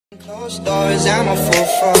Closed doors, I'm a fool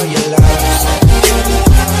for your love.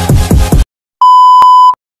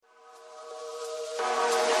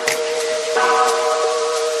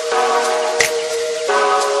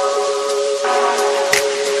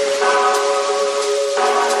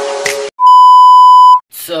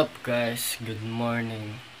 What's up guys? Good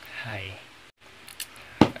morning. Hi.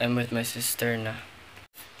 I'm with my sister na.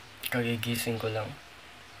 Kagigising ko lang.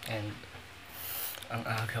 And ang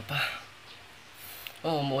aga pa.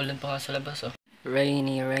 Oh, umuulan pa nga sa labas oh.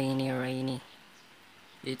 Rainy.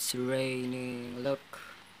 It's raining. Look.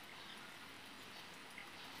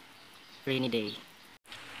 Rainy day.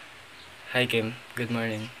 Hi Kim. Good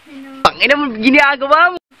morning. Pangina mo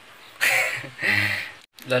ginagawa mo.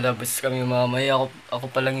 Lalabas kami mamaya. Ako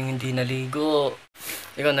pa lang yung hindi naligo.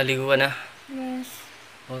 Ikaw naligo ka na? Yes.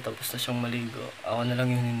 Oh, tapos na siyang maligo. Ako na lang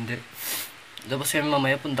yung hindi. Tapos kami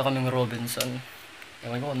mamaya punta kaming Robinson.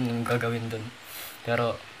 Ewan ko kung anong gagawin dun.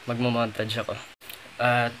 Pero magmamontage ako.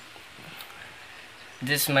 At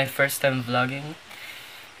this is my first time vlogging.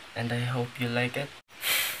 And I hope you like it.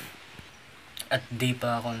 At di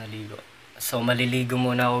pa ako naligo. So maliligo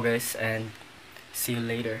muna ako guys. And see you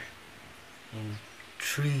later. In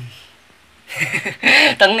 3.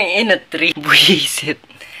 Tangin na 3. Buisit.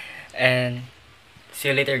 And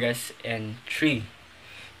see you later guys. In 3,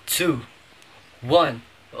 2, 1.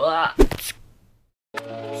 Wah!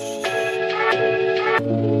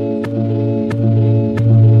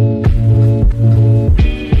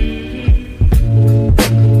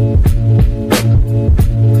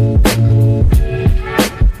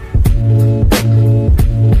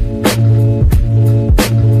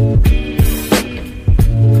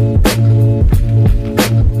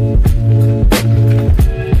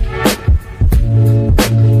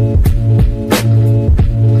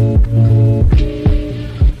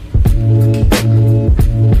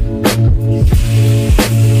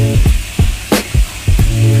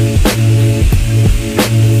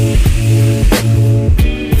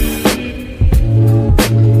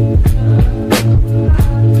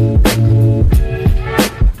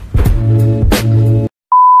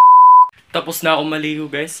 Tapos na ako maligo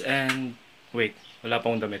guys and wait, wala pa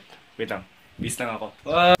akong damit. Wait lang, bis lang ako.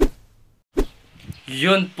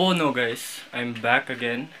 Yun po no guys, I'm back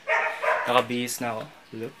again. Nakabihis na ako,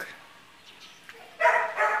 look.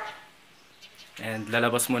 And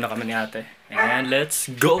lalabas muna kami ni ate. And let's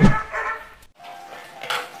go!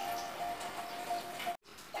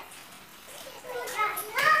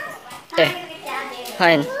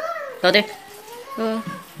 Hain. Dati.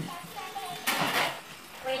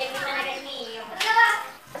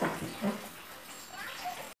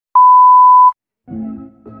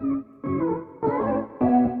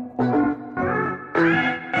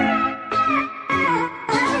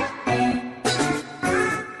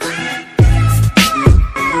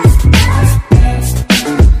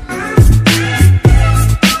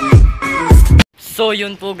 So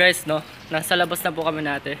yun po guys no, nasa labas na po kami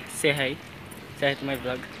natin. Say hi. Say hi to my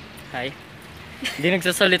vlog. Hi. Hindi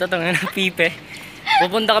nagsasalita tong pipe.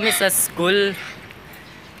 Pupunta kami sa school.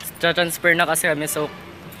 Transfer na kasi kami so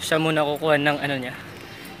siya muna kukuha ng ano niya.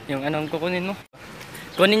 Yung anong kukunin mo?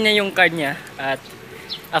 Kunin niya yung card niya at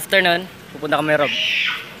after nun, pupunta kami Rob.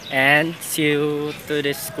 And see you to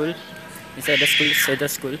the school. Inside the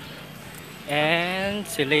school. And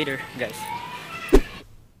see you later guys.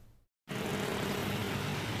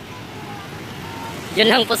 Yun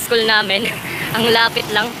lang po school namin. Ang lapit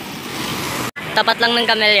lang. Tapat lang ng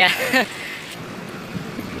Camellia.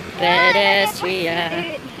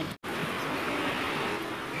 Pedestrian.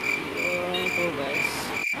 Yun po guys.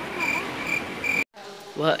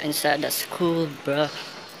 We're inside the school bro.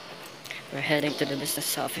 We're heading to the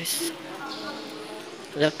business office.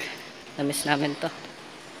 Look. Namiss namin to.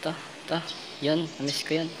 To. Yun. Namiss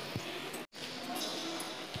ko yun.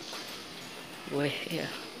 We're here.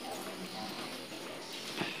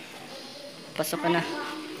 Pasok ka na.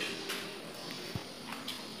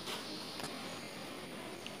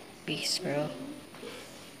 Peace, bro.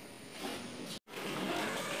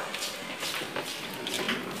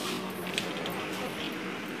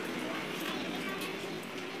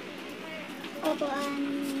 Opo,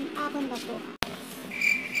 apon ba po?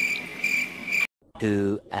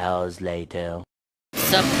 2 hours later.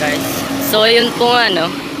 What's up guys? So yun po nga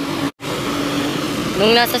no.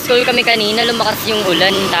 Nung nasa school kami kanina, lumakas yung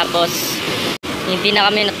ulan tapos hindi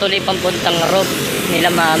na kami natuloy pampuntang Rob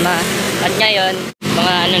nila mama. At ngayon,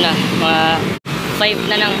 mga mga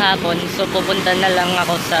 5 na ng hapon. So pupunta na lang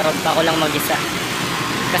ako sa Rob. Ako lang mag-isa.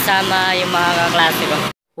 Kasama yung mga kaklase ko.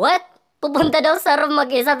 What? Pupunta daw sa Rob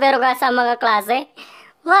mag-isa pero kasama mga kaklase?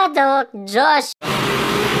 What the fuck, Josh?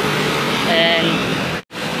 And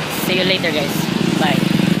See you later guys. Bye.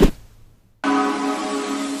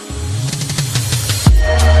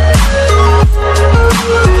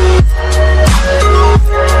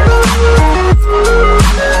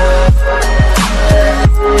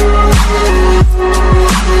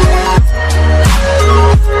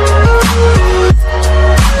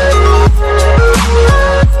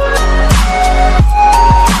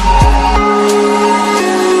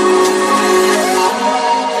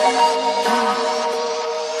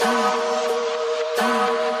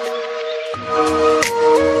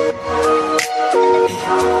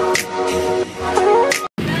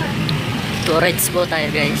 Two rides po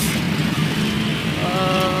tayo guys.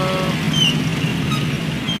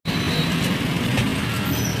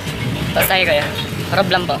 Pasay kaya?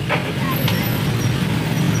 Harap lang po.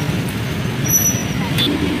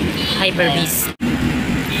 Hyper Beast.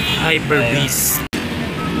 Hyper Beast.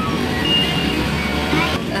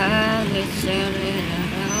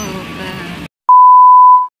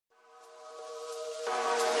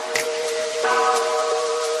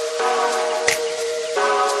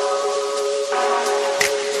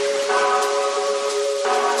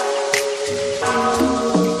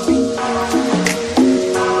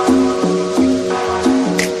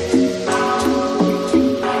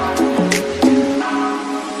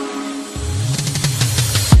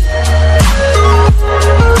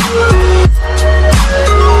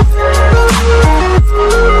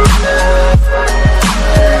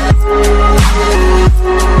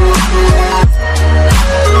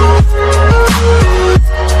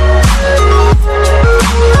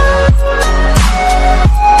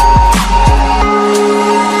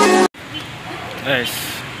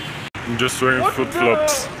 Nice. I'm just wearing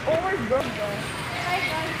flip-flops.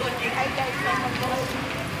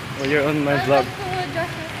 Oh, you're on my vlog.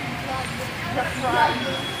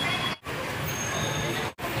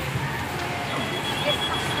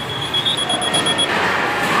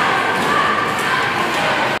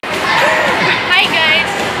 Hi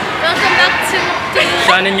guys! Welcome back to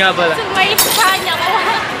Saanin nga pala. my channel.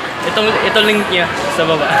 Ito link niya sa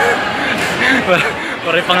baba.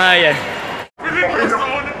 Pare pa nga yan.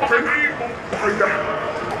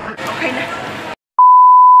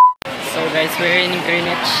 So guys, we're in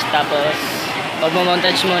Greenwich. Tapos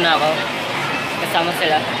magmo-montage muna ako. Kasama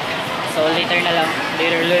sila. So later na lang.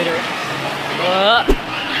 Later. Oh!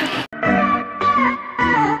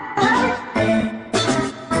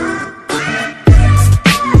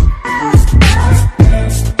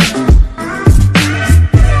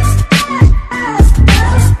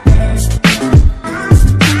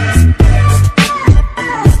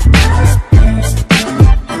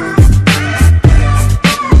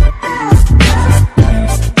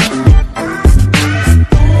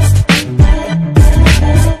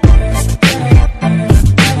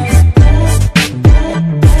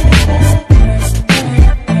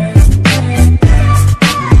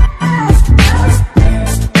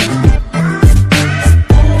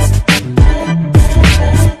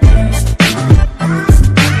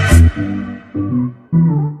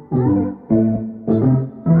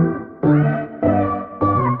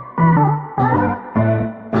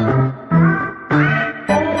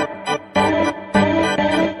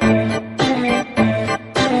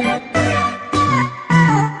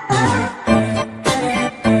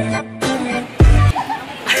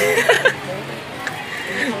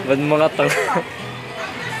 Ba't mga tang...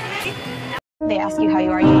 They ask you how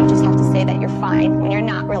you are, you just have to say that you're fine when you're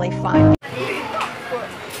not really fine.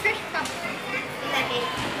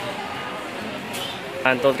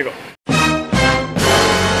 Antol ko.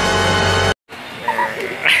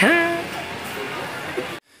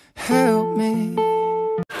 Help me.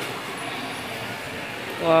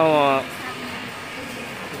 Wow.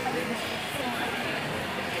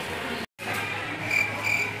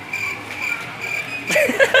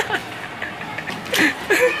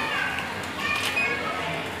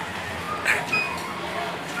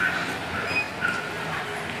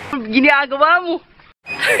 Ginagawa mo!